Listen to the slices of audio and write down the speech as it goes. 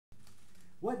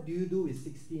What do you do with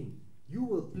 16? You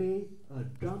will play a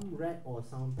drum rack or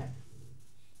sound pack.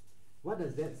 What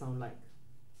does that sound like?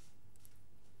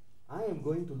 I am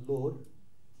going to load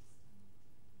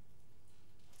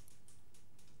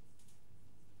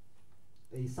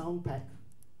a sound pack,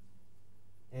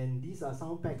 and these are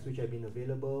sound packs which have been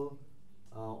available.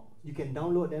 You can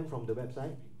download them from the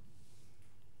website.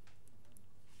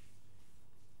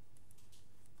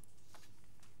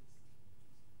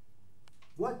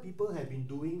 What people have been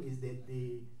doing is that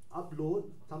they upload,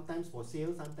 sometimes for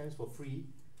sale, sometimes for free,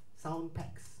 sound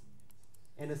packs.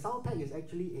 And a sound pack is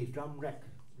actually a drum rack.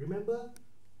 Remember?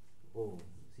 Oh,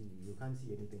 see, you can't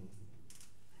see anything.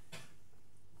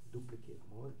 Duplicate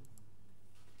mode.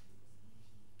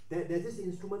 There's this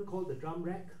instrument called the drum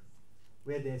rack,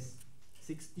 where there's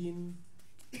 16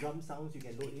 drum sounds you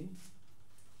can load in.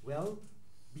 Well,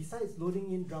 besides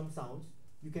loading in drum sounds,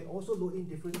 you can also load in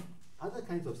different other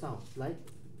kinds of sounds, like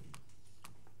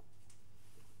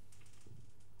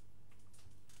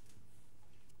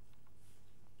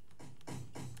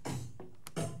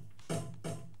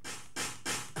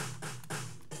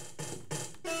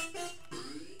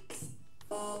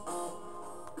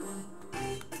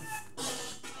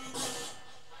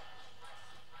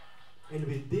and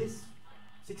with this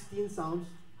 16 sounds,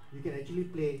 you can actually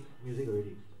play music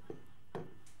already.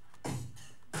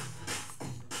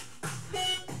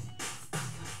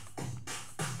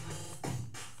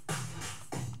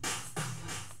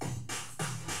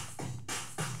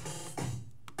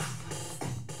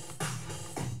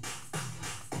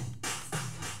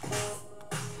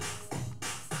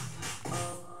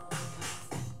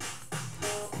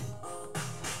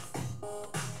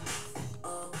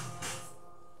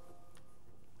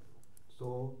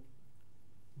 So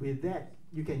with that,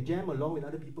 you can jam along with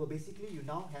other people. Basically, you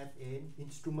now have an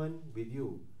instrument with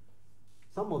you.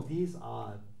 Some of these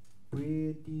are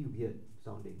pretty weird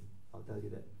sounding, I'll tell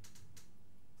you that.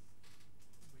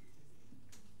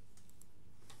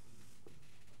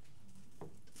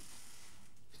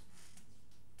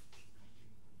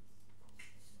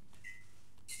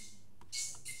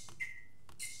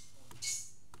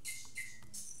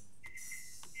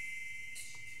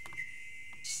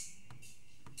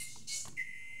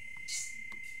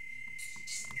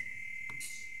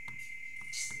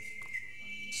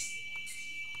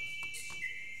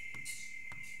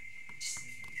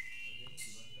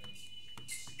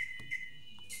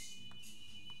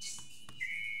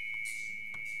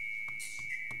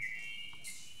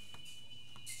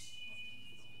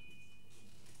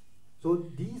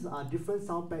 So these are different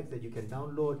sound packs that you can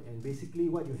download, and basically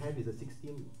what you have is a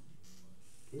 16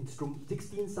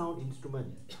 sound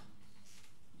instrument.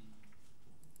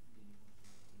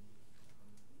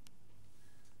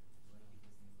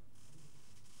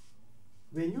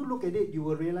 When you look at it, you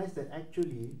will realize that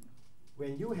actually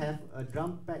when you have a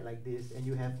drum pack like this and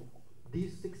you have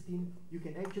these 16, you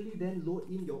can actually then load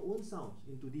in your own sounds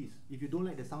into these if you don't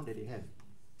like the sound that they have.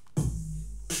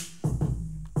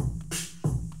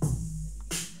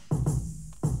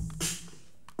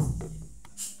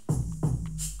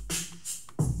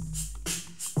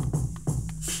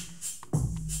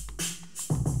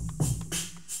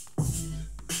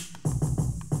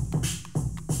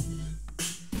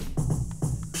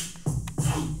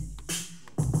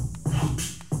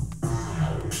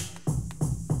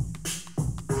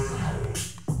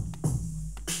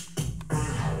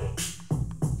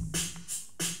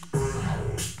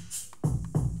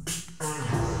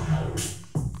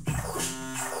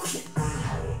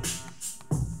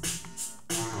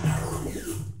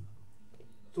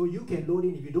 So you can load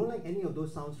in, if you don't like any of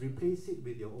those sounds, replace it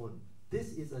with your own.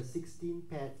 This is a 16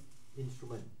 pad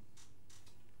instrument.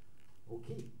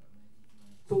 Okay,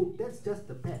 so that's just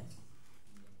the pads.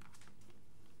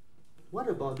 What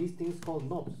about these things called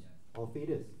knobs or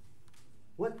faders?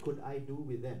 What could I do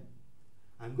with them?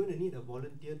 I'm going to need a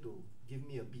volunteer to give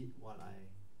me a beat while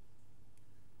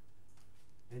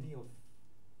any of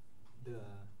the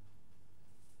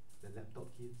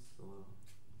laptop kids or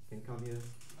can come here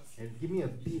and give me a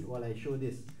beat while I show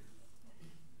this.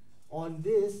 On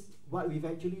this, what we've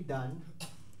actually done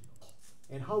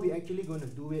and how we're actually going to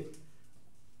do it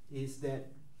is that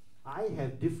I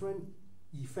have different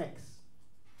effects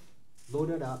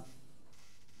loaded up,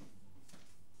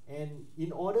 and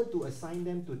in order to assign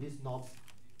them to this knob,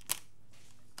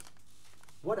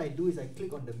 what I do is I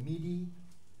click on the MIDI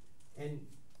and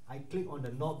I click on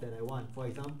the knob that I want. For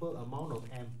example, amount of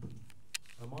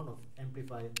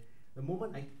amplifier. The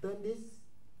moment I turn this,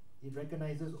 it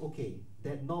recognizes, okay,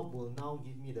 that knob will now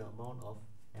give me the amount of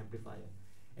amplifier.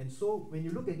 And so when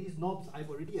you look at these knobs, I've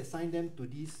already assigned them to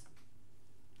these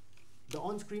the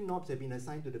on-screen knobs have been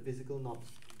assigned to the physical knobs.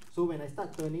 So when I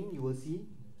start turning, you will see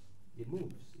it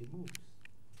moves, it moves,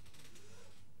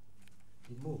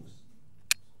 it moves.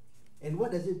 And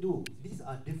what does it do? These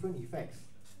are different effects.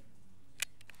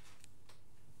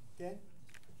 Okay?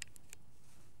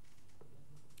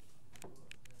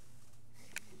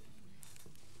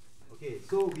 Okay,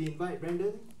 so we invite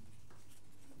Brandon,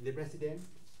 Le President.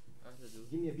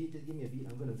 Give me a beat, just give me a beat.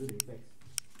 I'm going to do the effects.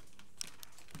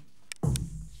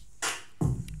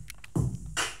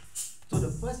 So the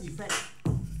first effect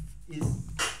is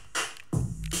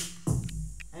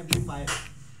amplifier.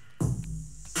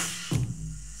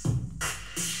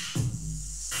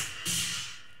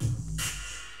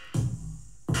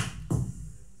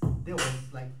 That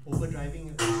was like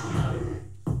overdriving.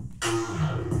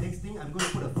 Next thing, I'm going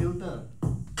to put a filter.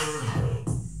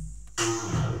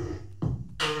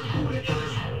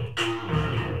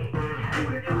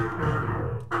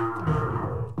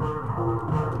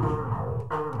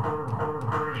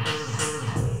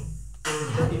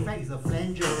 Third effect is a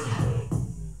flanger.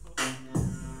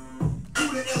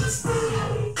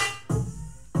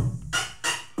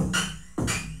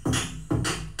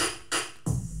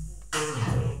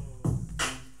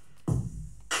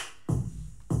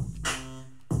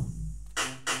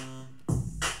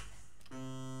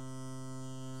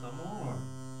 Some more.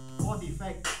 Fourth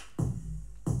effect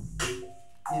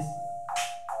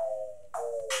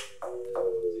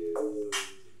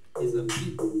is a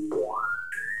beat.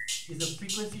 Is a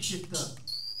frequency shifter.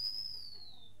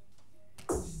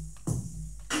 Who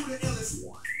the illest?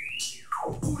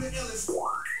 Who the illest?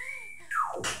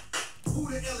 Who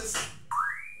the illest?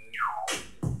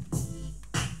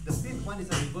 The fifth one is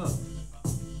a reverb.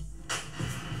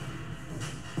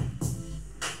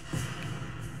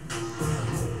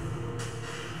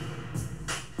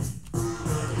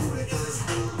 Who the illest?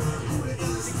 Who the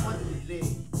illest? Sixth one is a delay.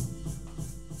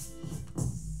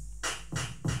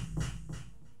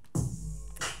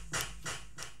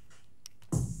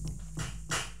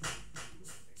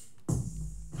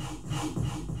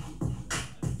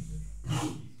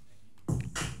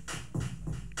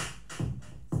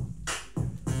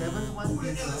 Seventh one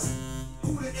is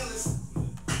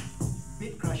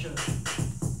Bit Crusher.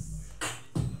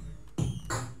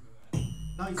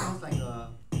 Now it sounds like a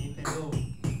Nintendo.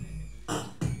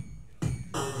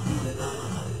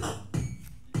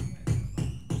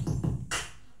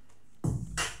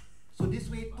 So this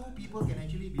way, two people can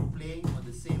actually be playing on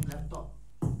the same laptop,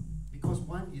 because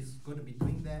one is going to be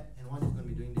doing that and one is going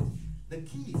to be doing this. The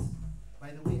keys,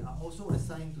 by the way, are also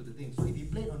assigned to the thing. So if you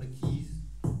play on the keys,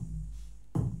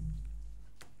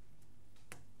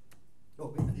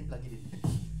 oh wait, I didn't plug it in.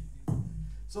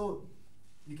 So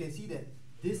you can see that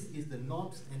this is the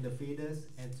knobs and the faders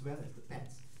as well as the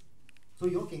pads. So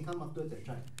you all can come afterwards and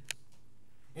try.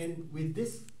 And with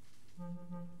this,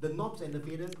 the knobs and the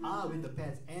faders are with the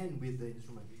pads and with the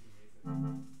instrument.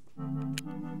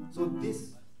 So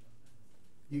this,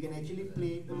 you can actually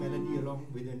play the melody along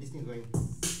with this thing going.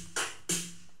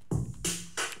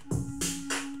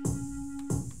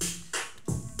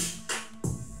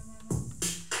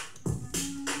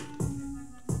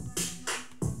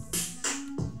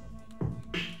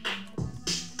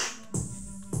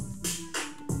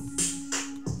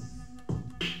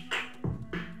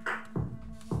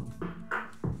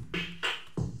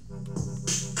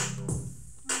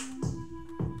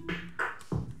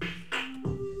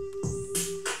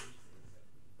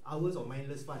 Hours of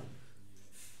mindless fun.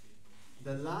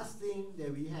 The last thing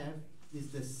that we have is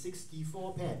the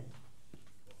 64 pad.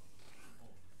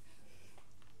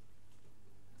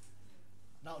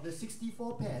 Now the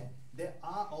 64 pad, there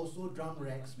are also drum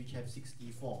racks which have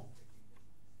 64.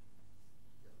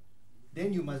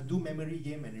 Then you must do memory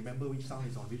game and remember which sound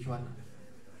is on which one.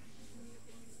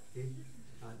 Okay.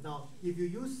 Now if you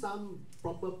use some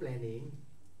proper planning,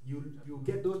 you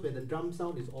get those where the drum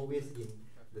sound is always in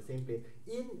the same place.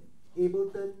 In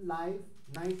Ableton Live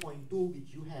 9.2,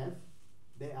 which you have,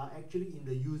 they are actually in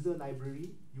the user library.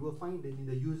 You will find that in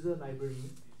the user library,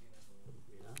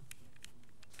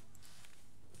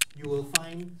 you will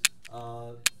find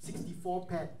 64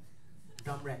 pad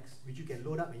drum racks, which you can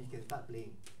load up and you can start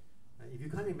playing. If you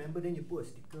can't remember, then you put a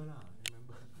sticker lah,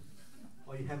 remember.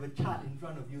 Or you have a chart in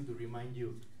front of you to remind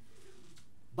you.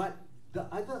 But the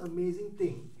other amazing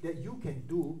thing that you can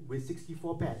do with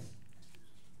 64 pads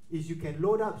is you can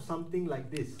load up something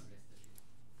like this.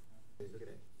 Look at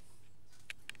that.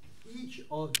 Each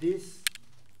of these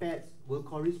pads will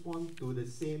correspond to the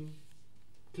same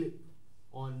clip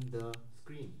on the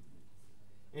screen.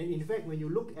 And in fact, when you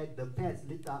look at the pads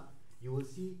lit up, you will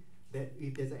see that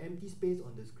if there's an empty space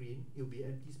on the screen, it will be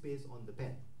empty space on the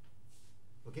pad.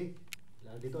 Okay?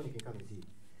 Later on you can come and see.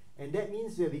 And that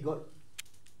means that we got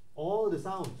all the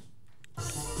sounds.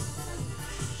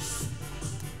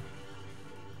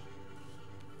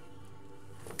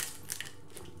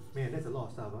 Man, that's a lot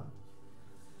of stuff, huh?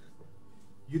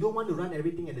 You don't want to run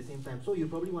everything at the same time, so you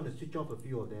probably want to switch off a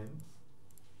few of them,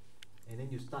 and then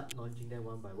you start launching them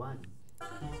one by one.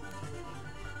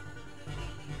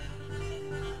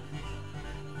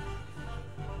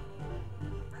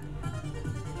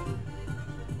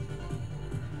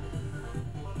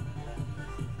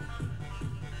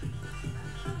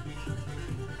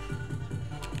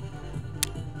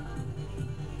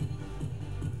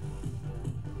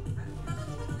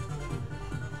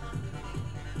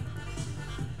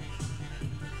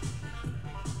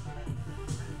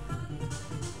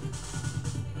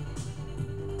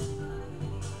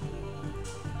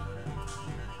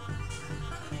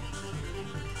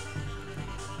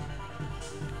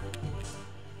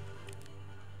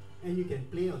 And you can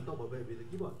play on top of it with the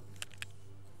keyboard.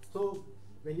 So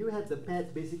when you have the pads,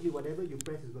 basically whatever you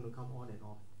press is going to come on and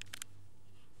off.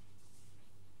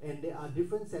 And there are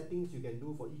different settings you can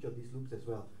do for each of these loops as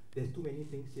well. There's too many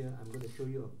things here. I'm going to show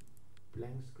you a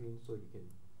blank screen so you can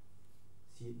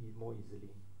see it more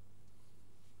easily.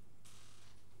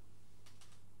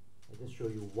 I'll just show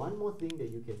you one more thing that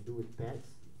you can do with pads.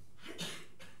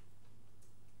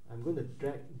 I'm going to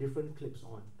drag different clips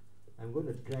on. I'm going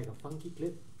to drag a funky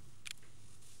clip.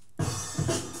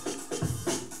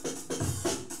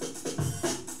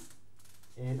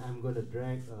 And I'm going to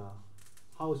drag a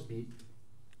house beat.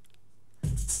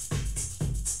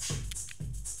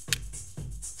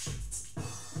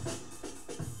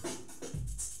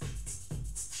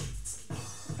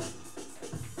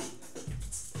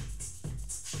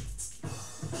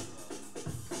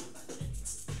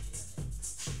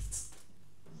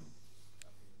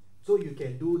 So you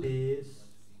can do this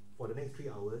for the next 3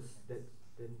 hours.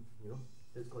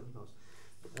 That's called deep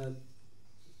house.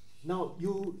 Now,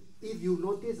 if you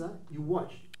notice, you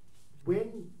watch,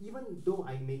 even though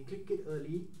I may click it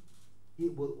early,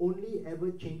 it will only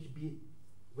ever change beat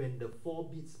when the 4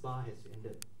 beats bar has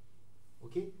ended.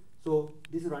 Okay, so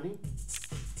this is running. 2,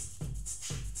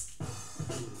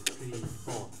 3,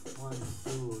 4. 1,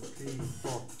 2, 3,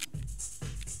 4.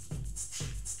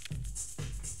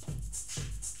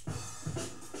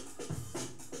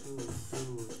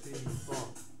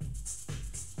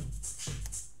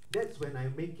 That's when I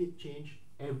make it change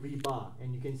every bar.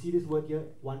 And you can see this word here,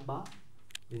 1 bar,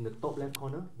 in the top left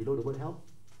corner, below the word help.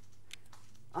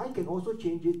 I can also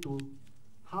change it to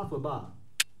half a bar,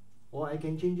 or I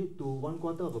can change it to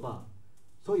 1/4 of a bar.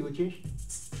 So it will change.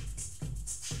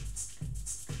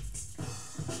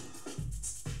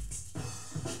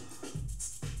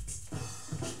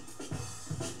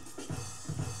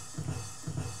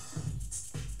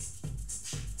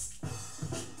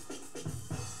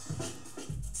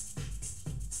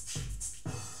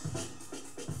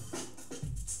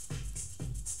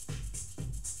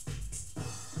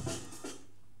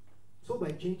 So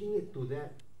by changing it to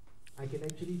that, I can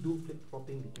actually do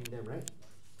flip-flopping between them, right?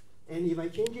 And if I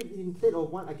change it instead of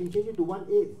 1, I can change it to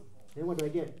 1/8. Then what do I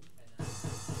get?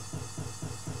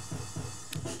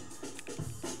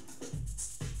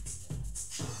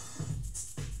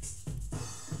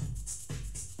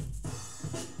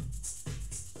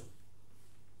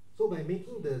 So by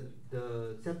making the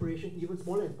separation even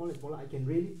smaller and smaller and smaller, I can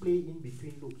really play in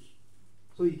between loops.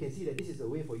 So you can see that this is a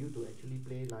way for you to actually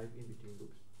play live in between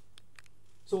loops.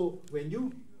 So when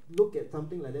you look at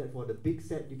something like that for the big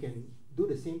set, you can do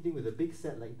the same thing with a big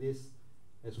set like this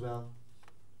as well.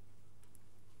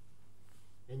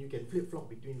 And you can flip-flop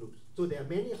between loops. So there are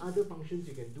many other functions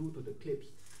you can do to the clips.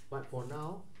 But for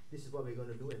now, this is what we're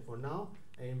going to do. And for now,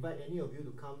 I invite any of you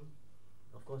to come,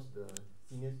 of course the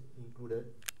seniors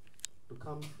included, to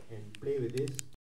come and play with this.